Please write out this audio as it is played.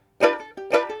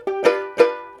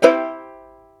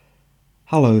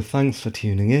Hello, thanks for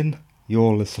tuning in.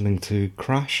 You're listening to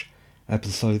Crash,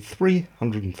 episode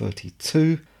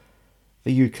 332,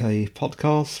 the UK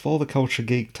podcast for the culture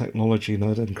geek, technology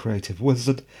nerd and creative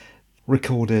wizard,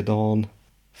 recorded on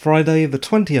Friday the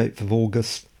 28th of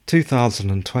August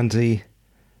 2020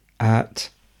 at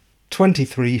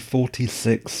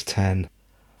 23:46:10.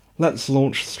 Let's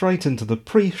launch straight into the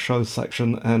pre-show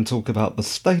section and talk about the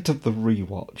state of the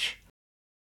rewatch.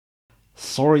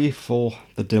 Sorry for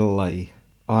the delay.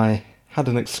 I had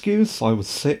an excuse, I was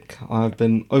sick, I've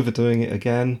been overdoing it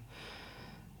again,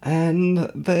 and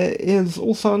there is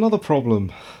also another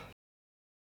problem.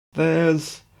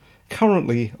 There's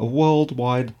currently a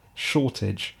worldwide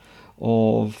shortage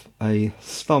of a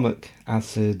stomach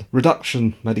acid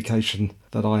reduction medication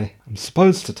that I am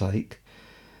supposed to take,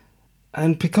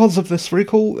 and because of this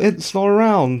recall, it's not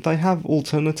around. They have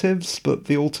alternatives, but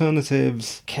the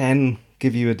alternatives can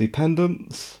give you a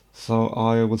dependence. So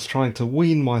I was trying to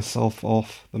wean myself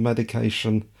off the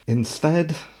medication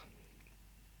instead.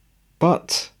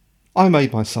 But I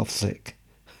made myself sick.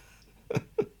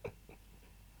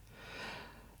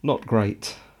 Not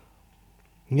great.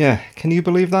 Yeah, can you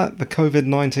believe that? The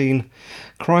COVID-19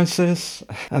 crisis,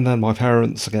 and then my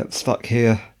parents get stuck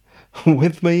here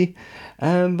with me,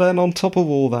 and then on top of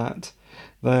all that,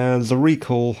 there's a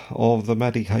recall of the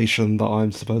medication that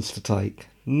I'm supposed to take.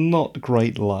 Not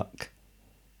great luck.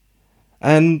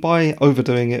 And by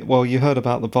overdoing it, well, you heard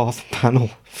about the bath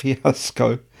panel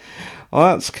fiasco.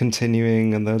 Well, that's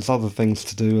continuing, and there's other things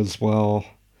to do as well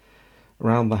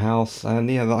around the house, and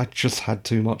yeah, I just had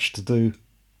too much to do.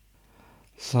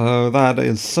 So that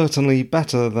is certainly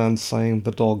better than saying the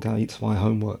dog ate my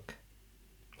homework.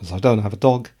 Because I don't have a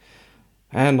dog,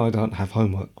 and I don't have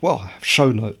homework. Well, I have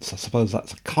show notes, I suppose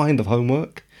that's a kind of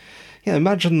homework. Yeah,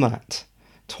 imagine that.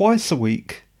 Twice a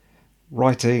week,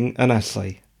 writing an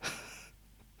essay.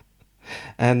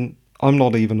 And I'm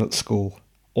not even at school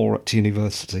or at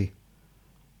university.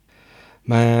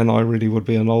 Man, I really would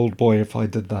be an old boy if I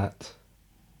did that.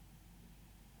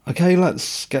 Okay,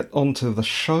 let's get on to the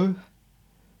show.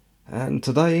 And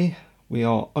today we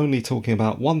are only talking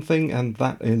about one thing, and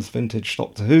that is Vintage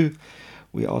Doctor Who.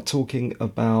 We are talking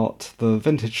about the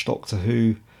Vintage Doctor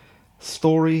Who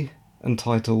story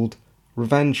entitled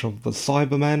Revenge of the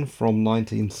Cybermen from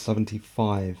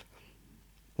 1975.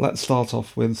 Let's start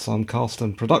off with some cast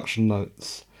and production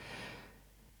notes.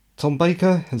 Tom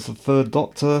Baker is the third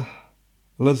Doctor,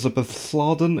 Elizabeth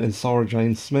Sladen is Sarah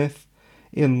Jane Smith,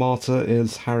 Ian Marter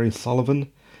is Harry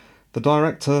Sullivan, the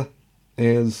director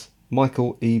is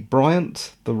Michael E.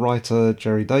 Bryant, the writer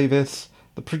Jerry Davis,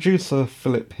 the producer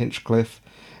Philip Hinchcliffe,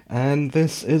 and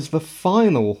this is the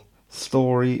final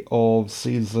story of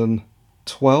season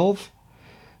 12.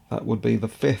 That would be the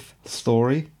fifth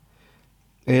story.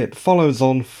 It follows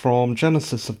on from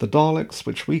Genesis of the Daleks,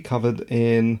 which we covered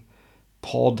in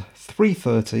Pod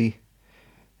 330.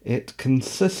 It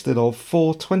consisted of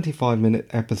 4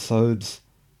 25-minute episodes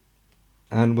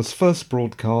and was first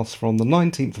broadcast from the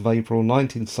 19th of April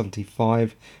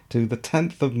 1975 to the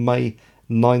 10th of May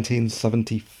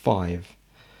 1975.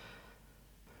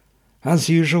 As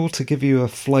usual, to give you a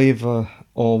flavour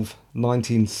of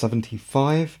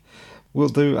 1975, we'll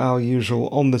do our usual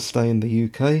On This Day in the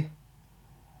UK.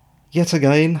 Yet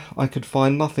again, I could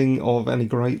find nothing of any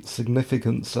great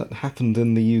significance that happened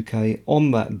in the UK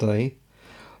on that day,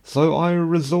 so I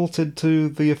resorted to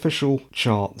the official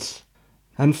charts,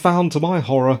 and found to my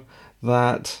horror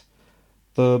that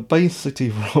the Bay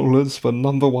City Rollers were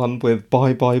number one with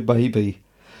Bye Bye Baby.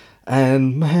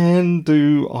 And man,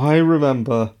 do I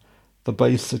remember the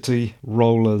Bay City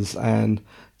Rollers and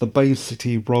the Bay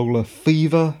City Roller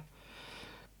fever.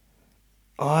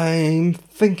 I'm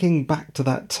thinking back to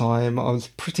that time. I was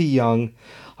pretty young.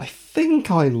 I think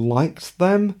I liked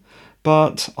them,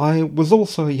 but I was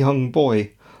also a young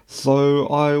boy, so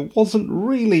I wasn't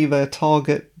really their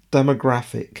target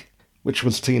demographic, which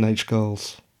was teenage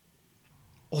girls.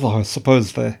 Although I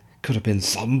suppose there could have been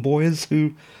some boys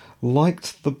who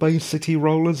liked the Bay City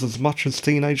Rollers as much as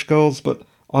teenage girls, but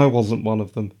I wasn't one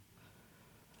of them.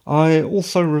 I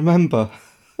also remember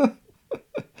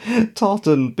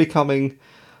tartan becoming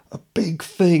a big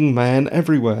thing, man,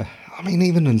 everywhere. I mean,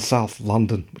 even in South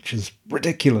London, which is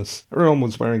ridiculous. Everyone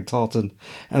was wearing tartan,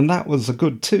 and that was a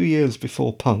good 2 years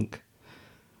before punk.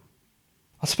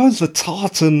 I suppose the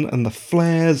tartan and the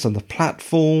flares and the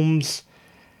platforms...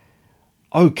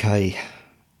 Okay,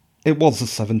 it was the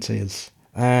 70s.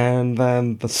 And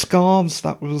then the scarves,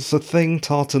 that was the thing,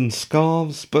 tartan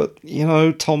scarves. But, you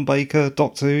know, Tom Baker,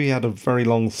 Doctor Who, he had a very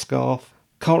long scarf.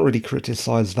 Can't really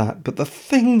criticise that, but the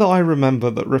thing that I remember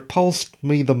that repulsed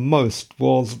me the most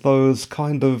was those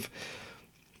kind of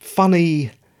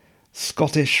funny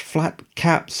Scottish flat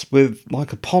caps with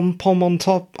like a pom-pom on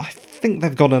top. I think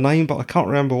they've got a name, but I can't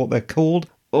remember what they're called.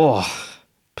 Oh,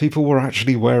 people were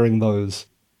actually wearing those.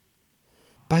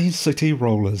 Bay City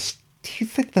Rollers. Do you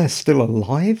think they're still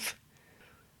alive?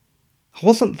 I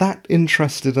wasn't that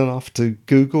interested enough to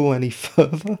Google any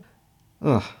further.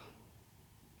 Ugh.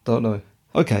 Don't know.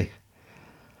 Okay.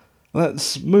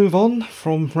 Let's move on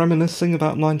from reminiscing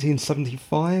about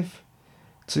 1975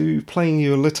 to playing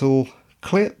you a little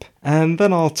clip, and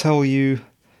then I'll tell you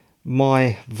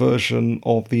my version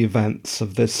of the events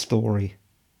of this story.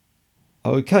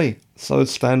 Okay, so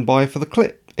stand by for the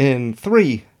clip in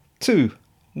 3, 2,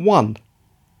 1.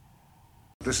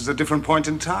 This is a different point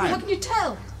in time. How can you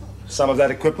tell? Some of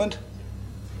that equipment.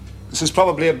 This is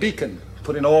probably a beacon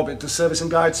put in orbit to service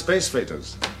and guide space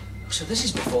freighters. So this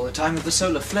is before the time of the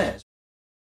solar flares.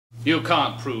 You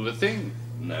can't prove a thing.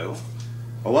 No.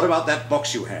 Well, what about that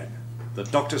box you had? The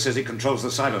doctor says he controls the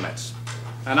Cybermets.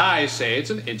 And I say it's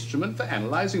an instrument for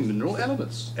analyzing mineral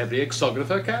elements. Every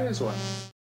exographer carries one.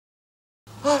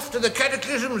 After the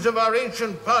cataclysms of our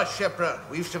ancient past, Shepra,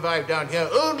 we've survived down here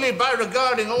only by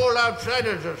regarding all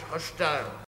outsiders as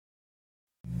hostile.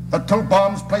 The 2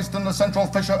 bombs placed in the central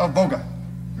fissure of Voga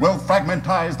will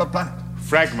fragmentize the planet.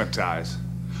 Fragmentize?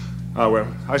 Oh, well,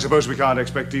 I suppose we can't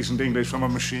expect decent English from a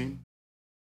machine.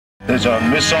 There's a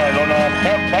missile on our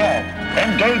port bow.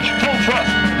 Engage full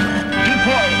thrust.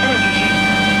 Deploy urgency.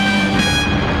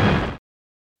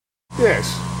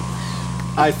 Yes.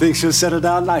 I think she'll settle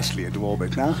down nicely into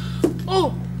orbit now.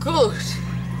 Oh, good.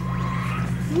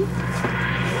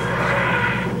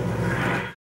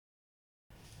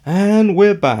 And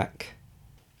we're back.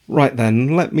 Right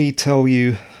then, let me tell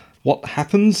you what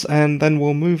happens, and then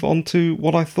we'll move on to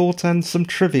what I thought and some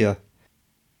trivia.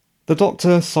 The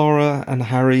Doctor, Sarah and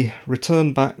Harry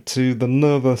return back to the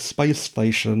Nerva space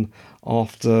station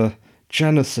after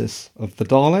Genesis of the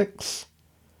Daleks.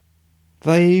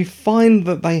 They find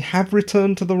that they have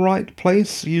returned to the right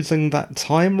place using that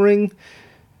time ring,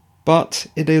 but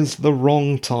it is the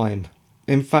wrong time.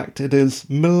 In fact, it is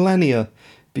millennia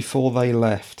before they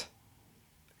left.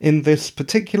 In this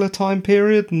particular time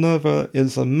period, Nerva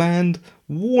is a manned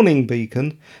warning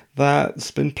beacon that's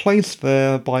been placed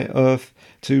there by Earth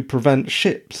to prevent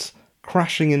ships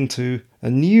crashing into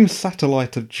a new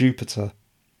satellite of Jupiter.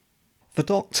 The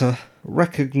Doctor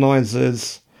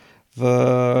recognises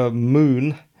the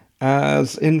moon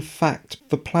as, in fact,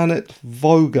 the planet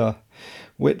Voga,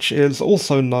 which is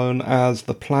also known as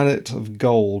the planet of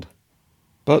gold.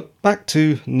 But back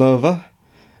to Nerva,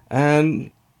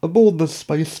 and aboard the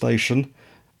space station,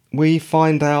 we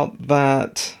find out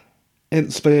that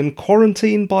it's been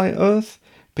quarantined by Earth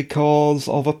because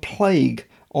of a plague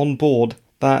on board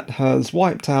that has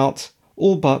wiped out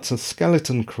all but a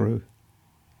skeleton crew.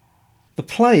 The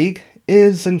plague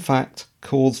is, in fact,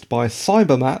 caused by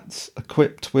Cybermats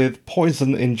equipped with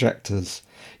poison injectors.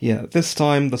 Yeah, this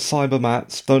time the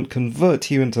Cybermats don't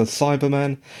convert you into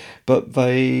Cybermen, but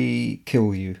they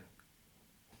kill you.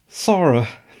 Sarah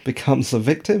becomes a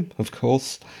victim, of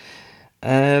course,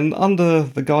 and under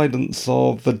the guidance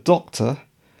of the Doctor,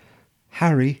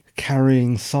 Harry,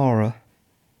 carrying Sarah,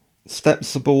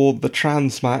 steps aboard the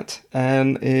Transmat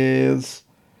and is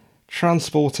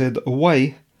transported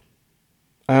away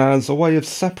as a way of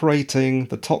separating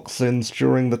the toxins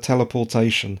during the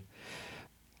teleportation.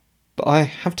 But I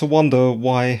have to wonder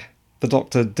why the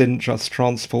Doctor didn't just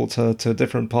transport her to a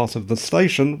different part of the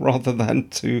station rather than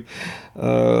to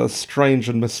a strange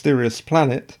and mysterious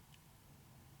planet.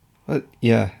 But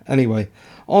yeah, anyway,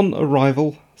 on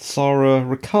arrival, Sarah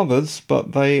recovers,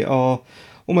 but they are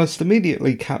almost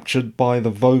immediately captured by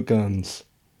the Vogans.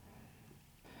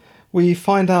 We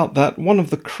find out that one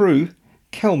of the crew,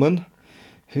 Kelman,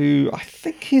 who I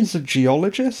think is a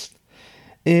geologist,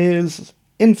 is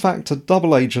in fact a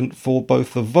double agent for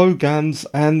both the Vogans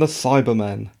and the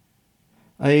Cybermen.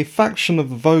 A faction of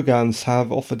the Vogans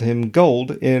have offered him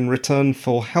gold in return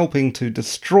for helping to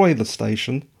destroy the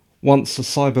station once the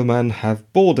Cybermen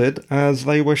have boarded, as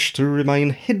they wish to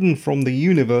remain hidden from the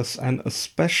universe and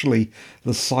especially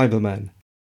the Cybermen.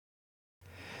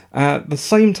 At the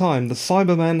same time, the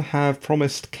Cybermen have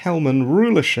promised Kelman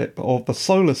rulership of the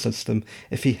solar system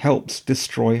if he helps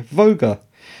destroy Voga.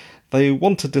 They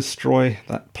want to destroy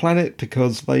that planet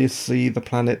because they see the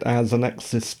planet as an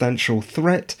existential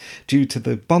threat due to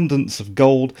the abundance of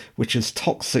gold, which is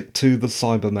toxic to the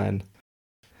Cybermen.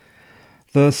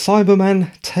 The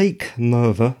Cybermen take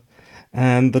Nerva,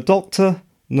 and the Doctor,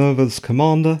 Nerva's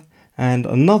commander, and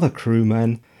another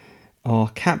crewman are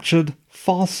captured,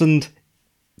 fastened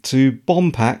to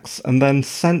bomb packs and then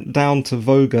sent down to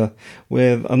Voga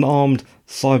with an armed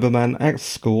Cyberman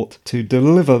escort to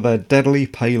deliver their deadly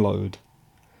payload.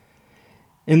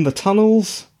 In the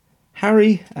tunnels,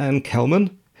 Harry and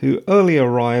Kelman, who early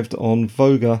arrived on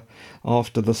Voga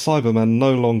after the Cybermen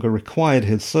no longer required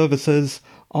his services,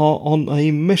 are on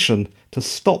a mission to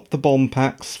stop the bomb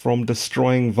packs from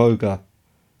destroying Voga.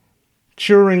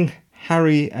 During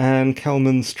Harry and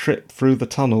Kelman's trip through the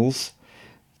tunnels,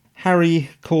 Harry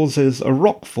causes a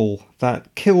rockfall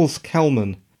that kills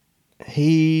Kelman.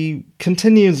 He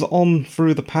continues on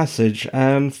through the passage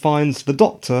and finds the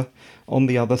Doctor on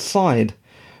the other side,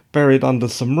 buried under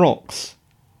some rocks.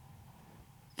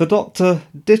 The Doctor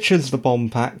ditches the bomb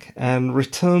pack and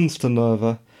returns to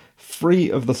Nerva,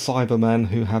 free of the Cybermen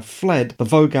who have fled the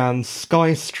Vogan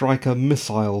Sky Striker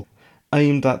missile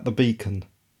aimed at the beacon.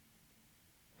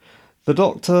 The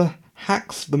Doctor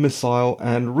hacks the missile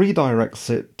and redirects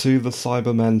it to the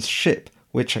Cybermen's ship,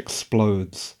 which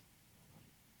explodes.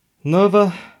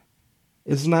 Nerva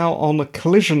is now on a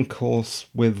collision course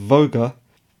with Voga,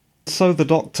 so the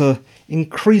Doctor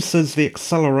increases the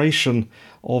acceleration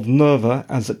of Nerva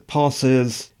as it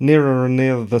passes nearer and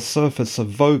nearer the surface of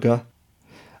Voga,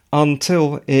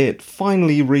 until it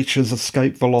finally reaches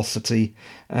escape velocity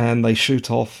and they shoot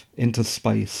off into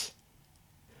space.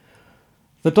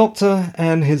 The Doctor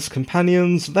and his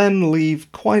companions then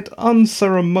leave quite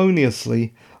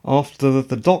unceremoniously after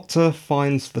the Doctor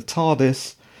finds the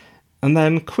TARDIS and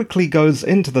then quickly goes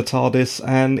into the TARDIS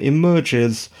and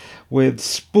emerges with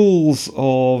spools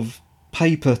of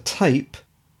paper tape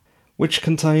which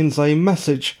contains a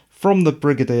message from the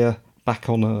Brigadier back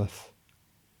on Earth.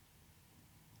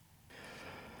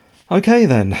 Okay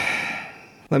then,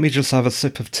 let me just have a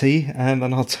sip of tea and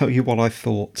then I'll tell you what I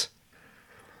thought.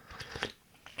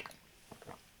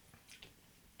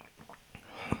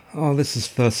 Oh, this is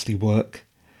thirsty work.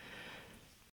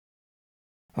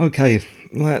 Okay,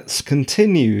 let's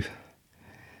continue.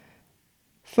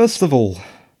 First of all,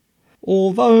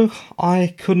 although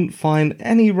I couldn't find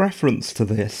any reference to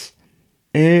this,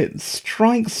 it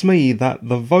strikes me that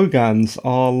the Vogans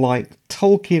are like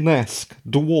Tolkien-esque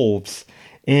dwarves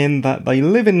in that they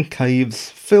live in caves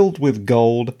filled with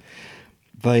gold,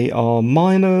 they are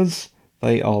miners,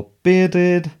 they are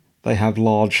bearded, they have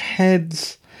large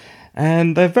heads,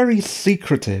 and they're very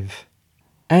secretive,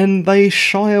 and they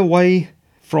shy away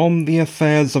from the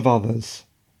affairs of others.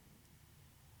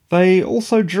 They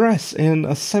also dress in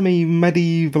a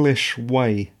semi-medievalish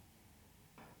way.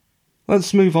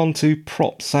 Let's move on to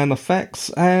props and effects,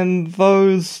 and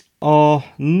those are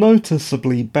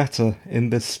noticeably better in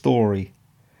this story.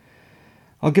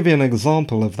 I'll give you an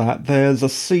example of that. There's a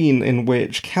scene in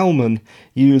which Kelman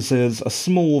uses a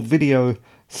small video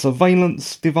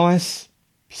surveillance device,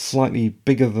 slightly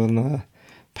bigger than a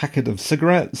packet of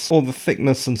cigarettes, or the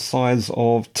thickness and size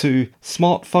of 2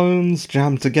 smartphones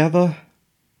jammed together,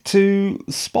 to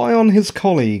spy on his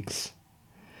colleagues.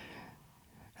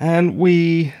 And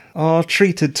we are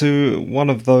treated to one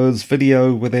of those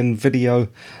video within video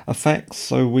effects,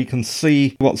 so we can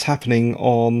see what's happening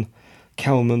on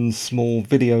Kelman's small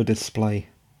video display.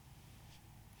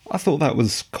 I thought that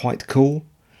was quite cool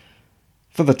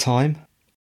for the time.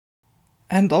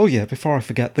 And oh yeah, before I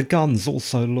forget, the guns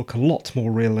also look a lot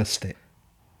more realistic.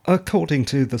 According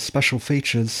to the special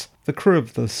features, the crew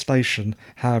of the station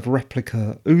have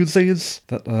replica Uzis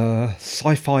that are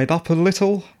sci-fi'd up a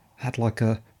little, had like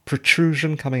a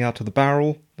protrusion coming out of the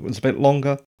barrel that was a bit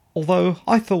longer, although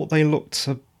I thought they looked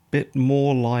a bit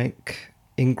more like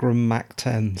Ingram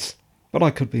Mac-10s, but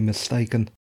I could be mistaken.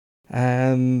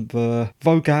 And the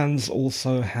Vogans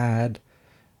also had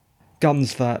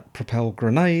guns that propel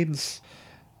grenades,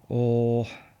 or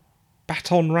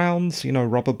baton rounds,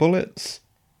 rubber bullets,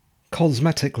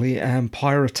 cosmetically and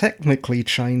pyrotechnically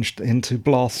changed into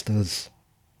blasters.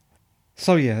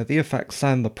 So yeah, the effects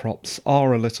and the props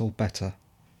are a little better.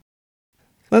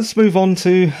 Let's move on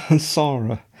to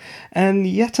Sarah, and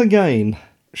yet again,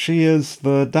 she is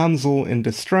the damsel in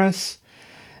distress,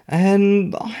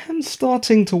 and I am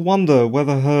starting to wonder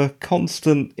whether her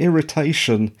constant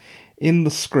irritation in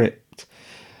the script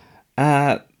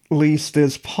at least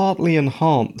is partly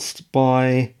enhanced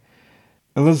by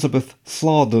Elizabeth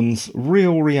Sladen's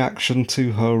real reaction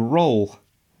to her role.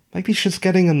 Maybe she's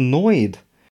getting annoyed.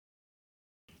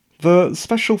 The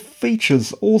special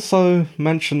features also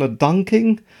mention a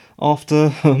dunking after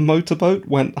her motorboat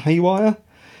went haywire,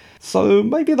 so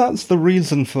maybe that's the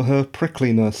reason for her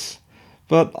prickliness.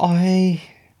 But I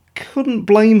couldn't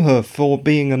blame her for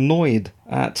being annoyed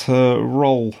at her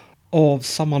role of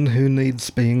someone who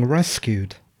needs being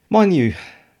rescued. Mind you,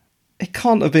 it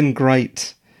can't have been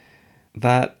great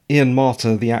that Ian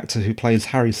Marter, the actor who plays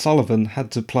Harry Sullivan,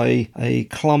 had to play a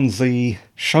clumsy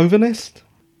chauvinist.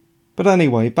 But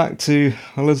anyway, back to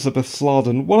Elizabeth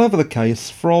Sladen. Whatever the case,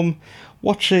 from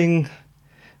watching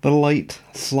the late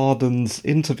Sladen's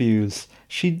interviews,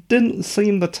 she didn't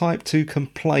seem the type to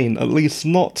complain, at least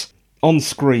not on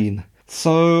screen.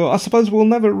 So I suppose we'll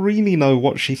never really know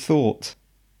what she thought.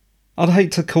 I'd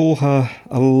hate to call her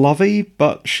a lovey,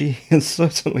 but she is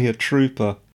certainly a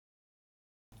trooper.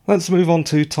 Let's move on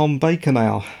to Tom Baker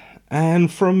now.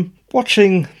 And from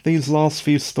watching these last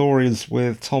few stories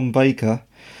with Tom Baker,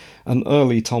 an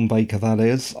early Tom Baker that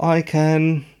is, I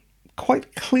can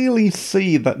quite clearly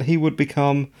see that he would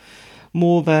become,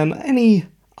 more than any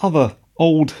other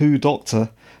old Who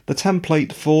Doctor, the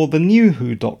template for the new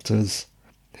Who Doctors.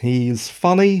 He's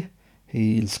funny,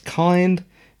 he's kind,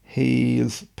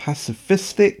 he's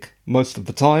pacifistic most of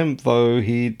the time, though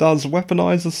he does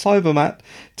weaponize a Cybermat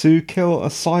to kill a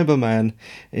Cyberman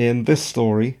in this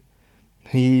story.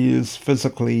 He's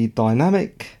physically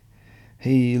dynamic,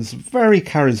 he's very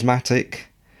charismatic,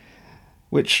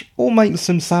 which all makes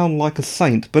him sound like a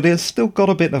saint, but it's still got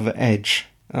a bit of an edge,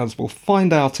 as we'll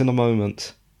find out in a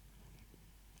moment.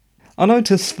 I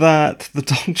noticed that the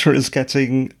Doctor is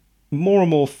getting more and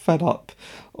more fed up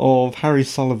of Harry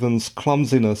Sullivan's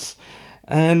clumsiness,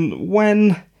 and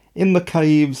when, in the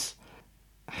caves,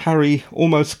 Harry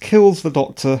almost kills the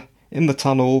Doctor in the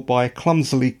tunnel by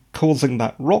clumsily causing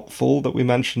that rockfall that we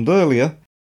mentioned earlier,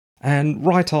 and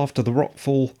right after the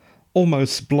rockfall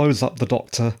almost blows up the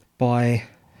Doctor by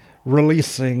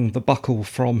releasing the buckle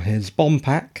from his bomb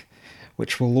pack,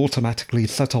 which will automatically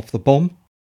set off the bomb,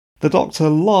 the Doctor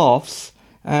laughs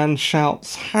and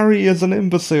shouts, "Harry is an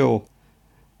imbecile!"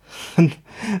 And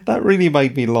that really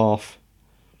made me laugh.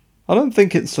 I don't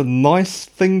think it's a nice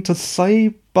thing to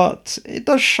say, but it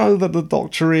does show that the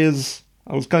Doctor is,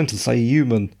 I was going to say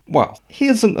human. Well, he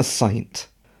isn't a saint.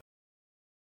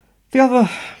 The other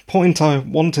point I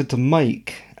wanted to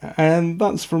make, and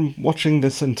that's from watching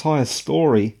this entire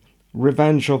story,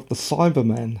 Revenge of the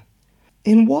Cybermen.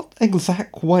 In what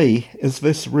exact way is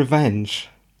this revenge?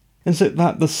 Is it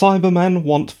that the Cybermen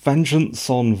want vengeance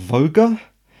on Voga?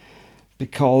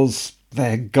 Because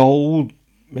their gold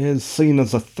is seen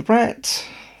as a threat?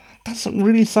 Doesn't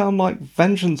really sound like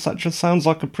vengeance, that just sounds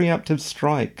like a preemptive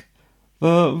strike.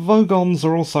 The Vogons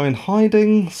are also in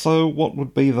hiding, so what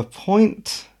would be the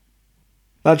point?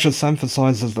 That just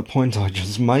emphasises the point I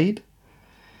just made.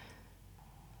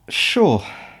 Sure,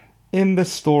 in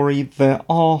this story there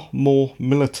are more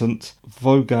militant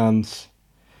Vogons,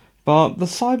 but the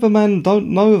Cybermen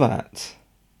don't know that.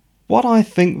 What I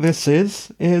think this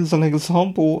is an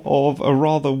example of a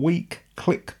rather weak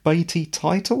clickbaity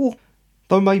title,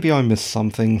 though maybe I missed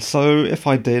something, so if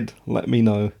I did, let me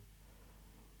know.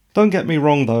 Don't get me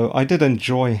wrong though, I did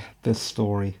enjoy this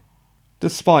story,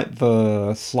 despite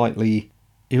the slightly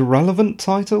irrelevant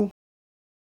title.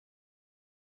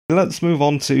 Let's move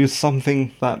on to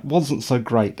something that wasn't so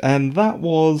great, and that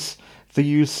was the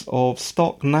use of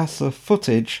stock NASA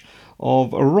footage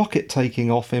of a rocket taking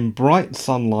off in bright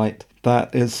sunlight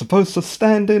that is supposed to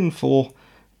stand in for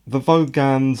the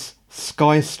Vogan's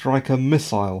Sky Striker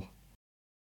missile.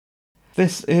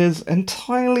 This is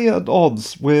entirely at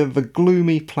odds with the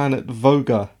gloomy planet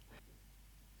Voga.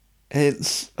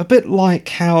 It's a bit like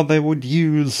how they would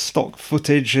use stock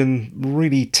footage in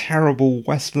really terrible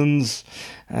westerns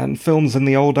and films in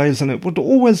the old days, and it would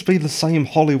always be the same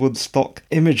Hollywood stock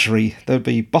imagery. There'd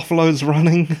be buffaloes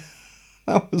running.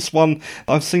 That was one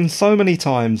I've seen so many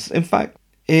times. In fact,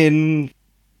 in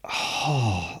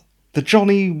the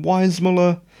Johnny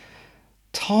Weissmuller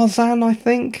Tarzan, I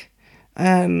think,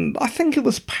 and I think it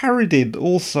was parodied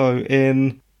also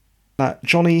in that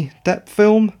Johnny Depp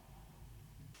film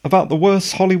about the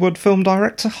worst Hollywood film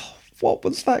director. What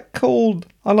was that called?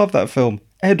 I love that film.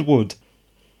 Ed Wood.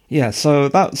 Yeah, so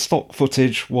that stock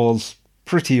footage was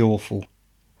pretty awful.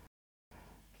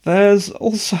 There's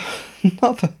also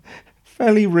another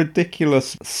fairly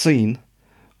ridiculous scene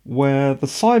where the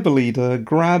cyber leader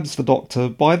grabs the Doctor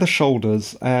by the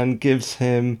shoulders and gives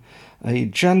him a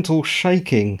gentle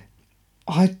shaking.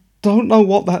 I don't know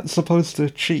what that's supposed to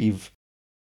achieve.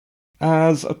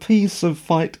 As a piece of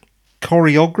fight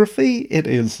choreography, it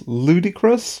is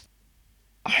ludicrous.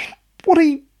 What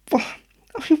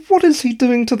is he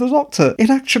doing to the Doctor? It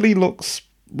actually looks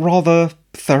rather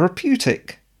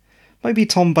therapeutic. Maybe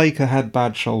Tom Baker had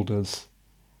bad shoulders.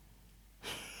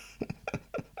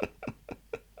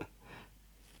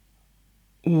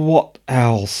 What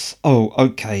else? Oh,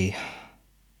 okay.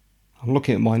 I'm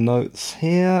looking at my notes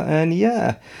here, and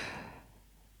yeah.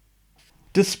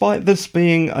 Despite this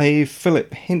being a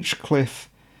Philip Hinchcliffe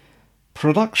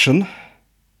production,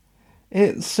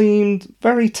 it seemed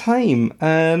very tame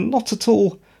and not at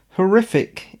all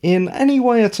horrific in any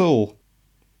way at all.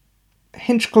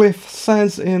 Hinchcliffe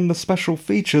says in the special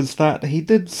features that he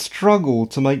did struggle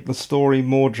to make the story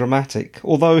more dramatic,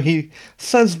 although he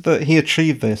says that he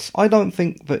achieved this. I don't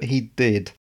think that he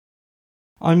did.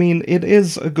 I mean, it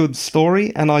is a good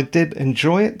story and I did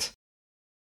enjoy it,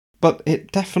 but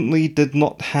it definitely did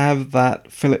not have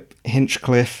that Philip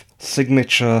Hinchcliffe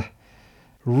signature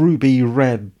ruby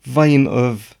red vein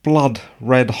of blood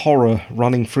red horror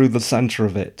running through the centre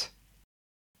of it.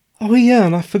 Oh yeah,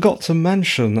 and I forgot to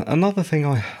mention, another thing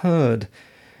I heard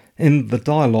in the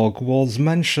dialogue was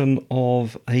mention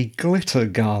of a glitter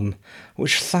gun,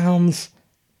 which sounds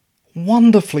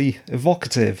wonderfully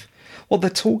evocative. What they're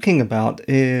talking about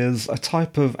is a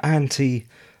type of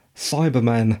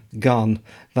anti-Cybermen gun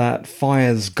that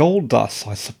fires gold dust,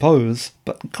 I suppose,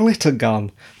 but glitter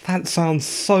gun. That sounds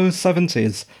so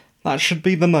 70s. That should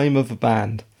be the name of a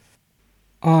band.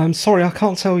 I'm sorry, I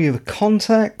can't tell you the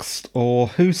context or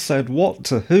who said what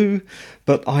to who,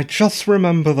 but I just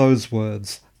remember those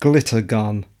words, glitter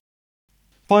gun.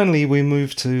 Finally, we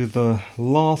move to the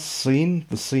last scene,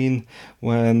 the scene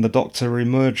when the Doctor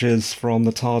emerges from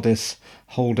the TARDIS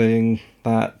holding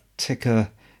that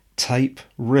ticker tape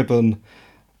ribbon,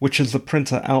 which is the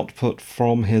printer output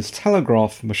from his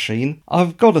telegraph machine.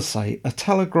 I've got to say, a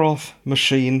telegraph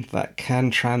machine that can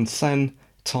transcend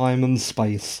time and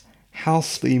space. How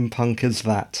steampunk is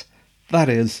that? That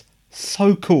is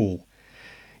so cool.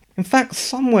 In fact,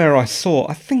 somewhere I saw,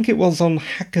 I think it was on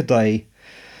Hackaday,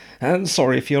 and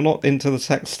sorry if you're not into the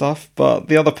tech stuff, but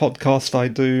the other podcast I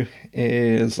do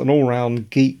is an all-round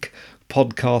geek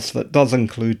podcast that does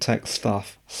include tech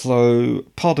stuff. So,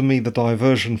 pardon me the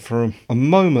diversion for a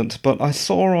moment, but I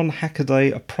saw on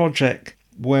Hackaday a project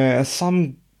where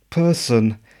some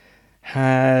person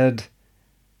had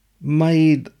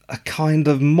made a kind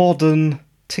of modern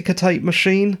ticker tape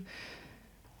machine,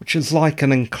 which is like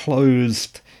an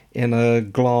enclosed in a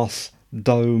glass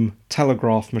dome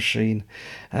telegraph machine,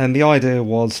 and the idea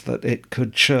was that it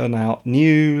could churn out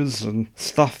news and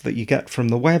stuff that you get from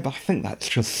the web. I think that's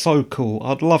just so cool.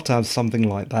 I'd love to have something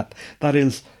like that. That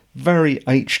is very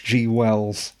H.G.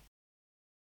 Wells.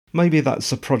 Maybe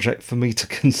that's a project for me to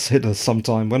consider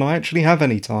sometime when I actually have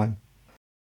any time.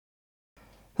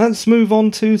 Let's move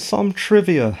on to some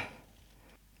trivia.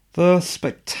 The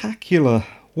spectacular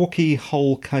Wookey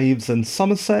Hole Caves in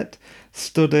Somerset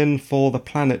stood in for the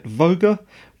planet Voga,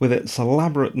 with its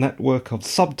elaborate network of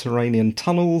subterranean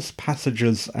tunnels,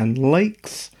 passages and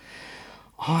lakes.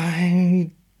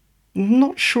 I'm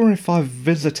not sure if I've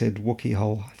visited Wookey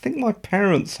Hole. I think my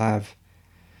parents have.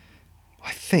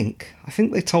 I think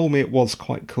they told me it was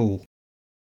quite cool.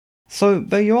 So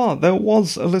there you are. There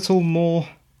was a little more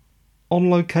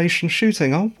on-location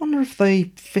shooting. I wonder if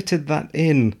they fitted that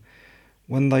in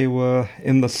when they were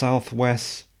in the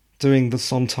southwest doing the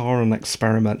Sontaran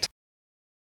experiment.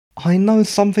 I know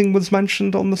something was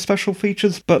mentioned on the special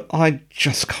features, but I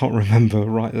just can't remember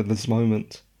right at this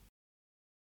moment.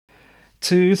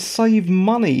 To save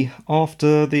money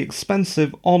after the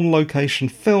expensive on-location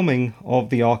filming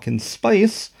of the Ark in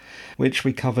Space, which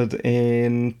we covered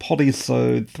in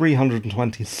Podisode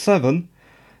 327,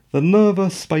 the Nerva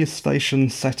space station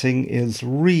setting is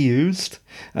reused,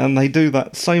 and they do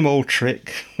that same old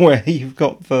trick where you've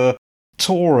got the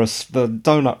torus, the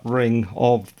donut ring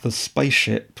of the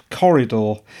spaceship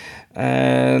corridor,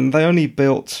 and they only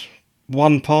built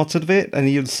one part of it, and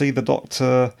you'd see the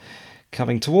Doctor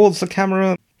coming towards the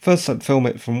camera. First they'd film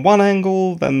it from one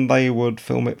angle, then they would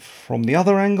film it from the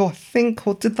other angle, I think,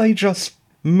 or did they just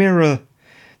mirror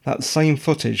that same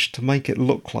footage to make it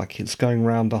look like it's going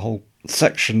around a whole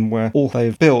section where all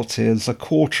they've built is a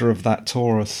quarter of that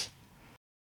torus?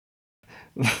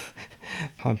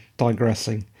 I'm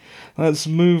digressing. Let's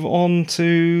move on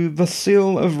to the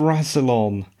Seal of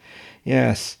Rassilon.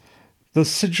 Yes, the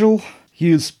sigil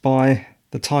used by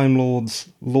the Time Lord's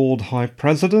Lord High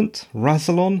President,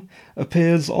 Rassilon,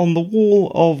 appears on the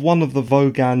wall of one of the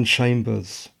Vogan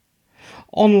chambers.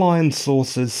 Online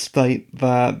sources state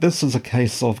that this is a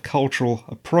case of cultural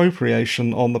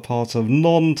appropriation on the part of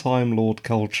non-Time Lord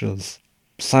cultures.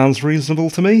 Sounds reasonable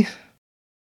to me.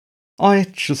 I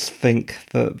just think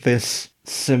that this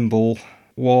symbol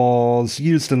was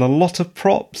used in a lot of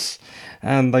props,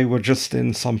 and they were just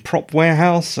in some prop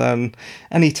warehouse, and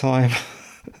anytime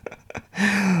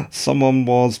someone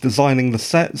was designing the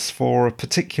sets for a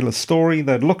particular story,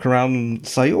 they'd look around and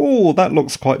say, "Oh, that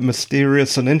looks quite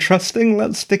mysterious and interesting,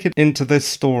 let's stick it into this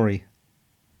story."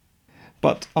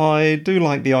 But I do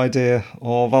like the idea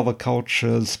of other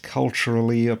cultures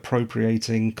culturally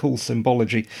appropriating cool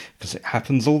symbology, because it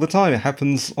happens all the time. It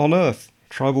happens on Earth.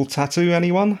 Tribal tattoo,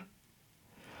 anyone?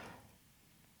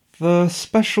 The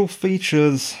special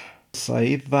features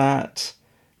say that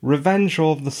Revenge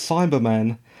of the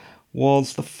Cybermen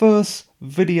was the first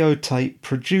videotape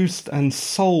produced and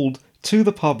sold to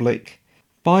the public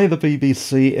by the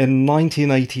BBC in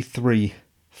 1983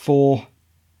 for,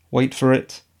 wait for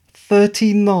it,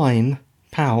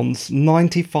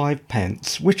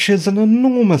 £39.95, which is an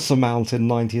enormous amount in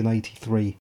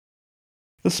 1983.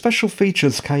 The special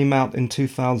features came out in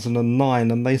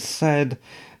 2009, and they said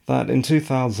that in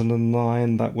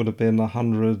 2009 that would have been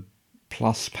 £100+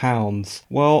 pounds.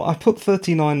 Well, I put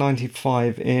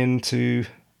 £39.95 into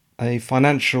a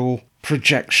financial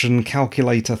projection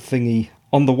calculator thingy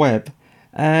on the web,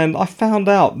 and I found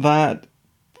out that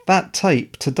that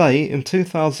tape today in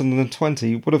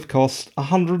 2020 would have cost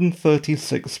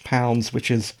 £136, which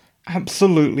is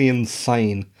absolutely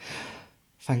insane.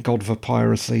 Thank God for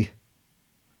piracy.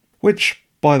 Which,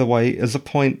 by the way, is a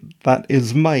point that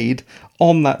is made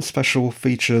on that special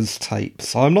features tape.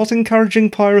 So I'm not encouraging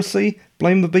piracy.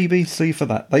 Blame the BBC for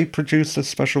that. They produced the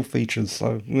special features,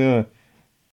 so yeah.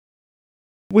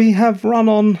 We have run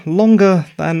on longer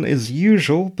than is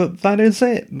usual, but that is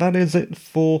it. That is it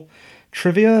for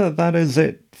trivia. That is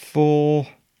it for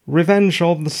Revenge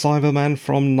of the Cybermen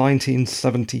from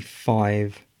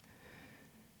 1975.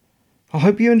 I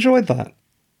hope you enjoyed that.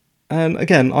 And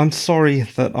again, I'm sorry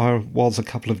that I was a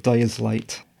couple of days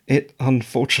late. It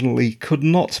unfortunately could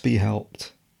not be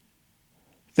helped.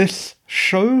 This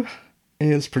show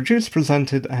is produced,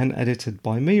 presented and edited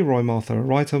by me, Roy Martha, a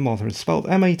writer. Martha is spelled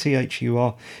Mathur.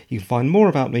 You can find more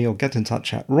about me or get in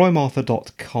touch at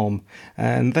roymartha.com.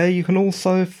 And there you can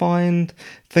also find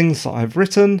things that I've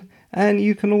written, and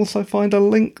you can also find a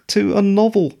link to a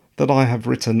novel that I have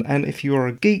written. And if you are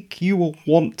a geek, you will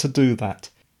want to do that.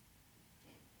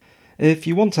 If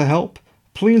you want to help,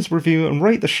 please review and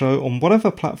rate the show on whatever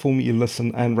platform you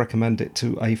listen and recommend it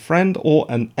to a friend or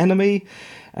an enemy,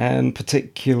 and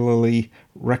particularly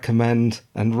recommend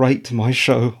and rate my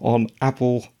show on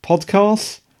Apple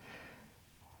Podcasts.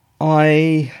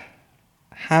 I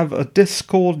have a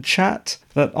Discord chat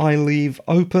that I leave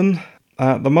open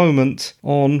at the moment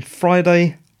on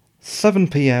Friday, 7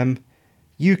 PM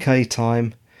UK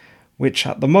time, which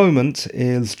at the moment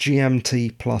is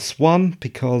GMT +1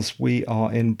 because we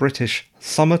are in British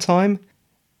summertime.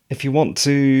 If you want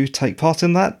to take part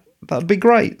in that, that'd be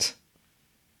great.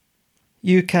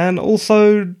 You can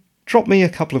also drop me a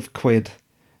couple of quid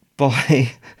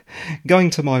by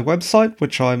going to my website,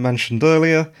 which I mentioned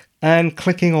earlier, and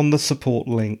clicking on the support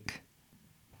link.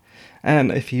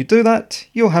 And if you do that,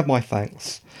 you'll have my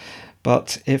thanks.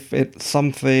 But if it's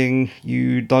something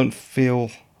you don't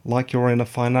feel like you're in a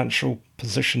financial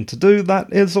position to do,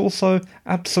 that is also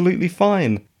absolutely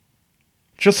fine.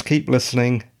 Just keep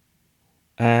listening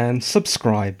and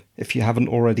subscribe if you haven't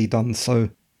already done so.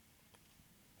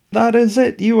 That is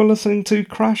it. You are listening to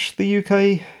Crash, the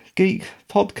UK Geek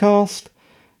podcast.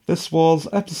 This was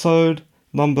episode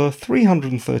number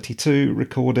 332,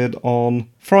 recorded on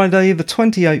Friday the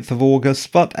 28th of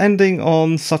August, but ending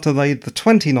on Saturday the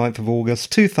 29th of August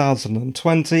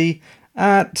 2020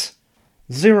 at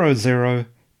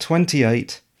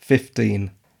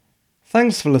 00:28:15.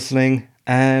 Thanks for listening,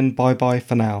 and bye-bye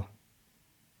for now.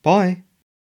 Bye.